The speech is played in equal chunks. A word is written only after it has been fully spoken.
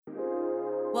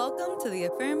Welcome to the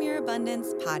Affirm Your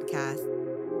Abundance podcast,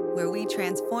 where we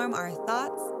transform our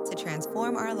thoughts to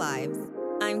transform our lives.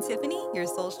 I'm Tiffany, your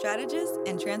soul strategist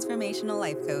and transformational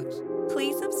life coach.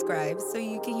 Please subscribe so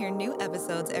you can hear new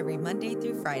episodes every Monday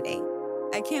through Friday.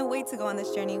 I can't wait to go on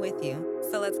this journey with you,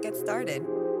 so let's get started.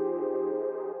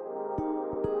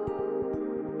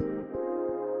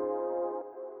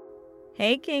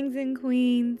 Hey, kings and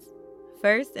queens.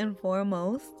 First and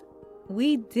foremost,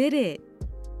 we did it.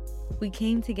 We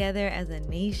came together as a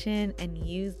nation and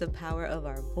used the power of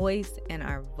our voice and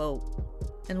our vote.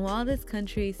 And while this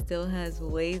country still has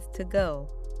ways to go,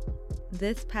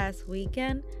 this past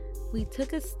weekend, we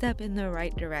took a step in the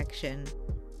right direction.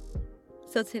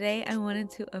 So today I wanted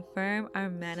to affirm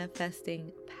our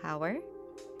manifesting power,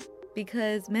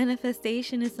 because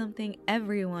manifestation is something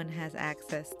everyone has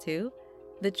access to.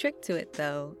 The trick to it,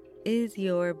 though, is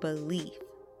your belief.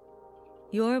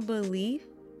 Your belief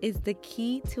is the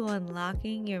key to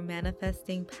unlocking your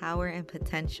manifesting power and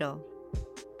potential.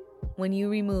 When you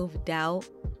remove doubt,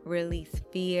 release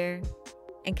fear,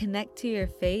 and connect to your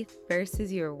faith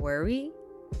versus your worry,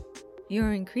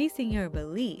 you're increasing your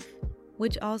belief,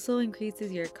 which also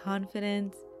increases your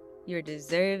confidence, your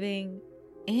deserving,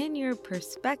 and your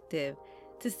perspective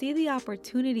to see the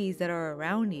opportunities that are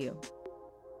around you.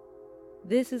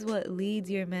 This is what leads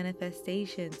your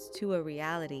manifestations to a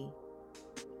reality.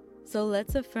 So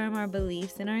let's affirm our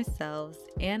beliefs in ourselves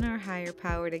and our higher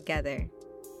power together.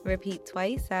 Repeat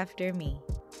twice after me.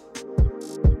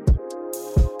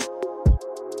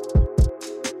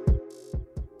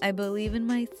 I believe in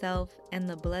myself and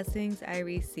the blessings I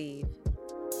receive.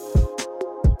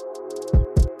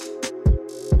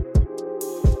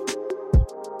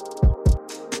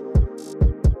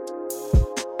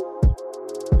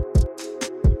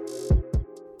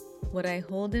 What I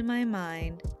hold in my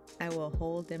mind, I will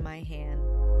hold in my hand.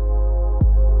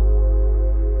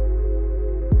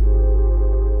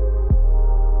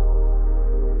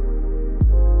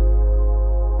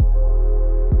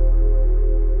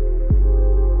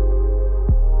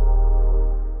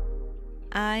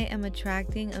 I am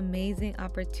attracting amazing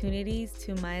opportunities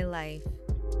to my life.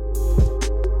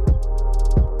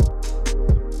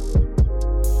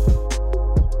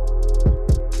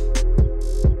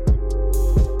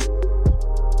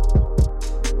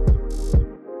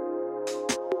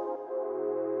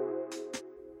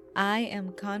 I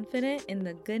am confident in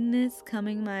the goodness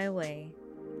coming my way.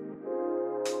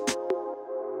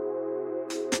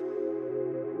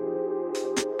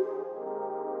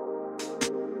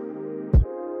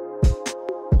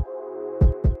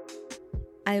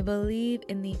 I believe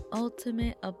in the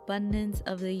ultimate abundance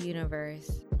of the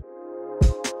universe.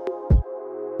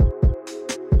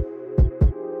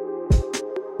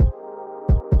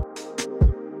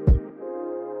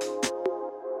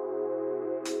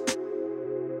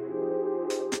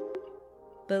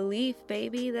 Belief,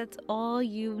 baby, that's all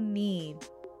you need.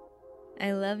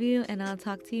 I love you, and I'll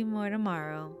talk to you more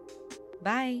tomorrow.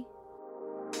 Bye.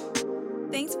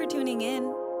 Thanks for tuning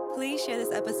in. Please share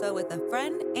this episode with a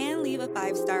friend and leave a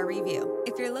 5-star review.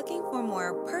 If you're looking for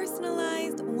more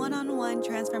personalized, one-on-one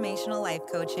transformational life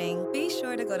coaching, be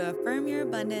sure to go to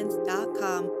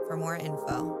affirmyourabundance.com for more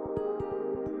info.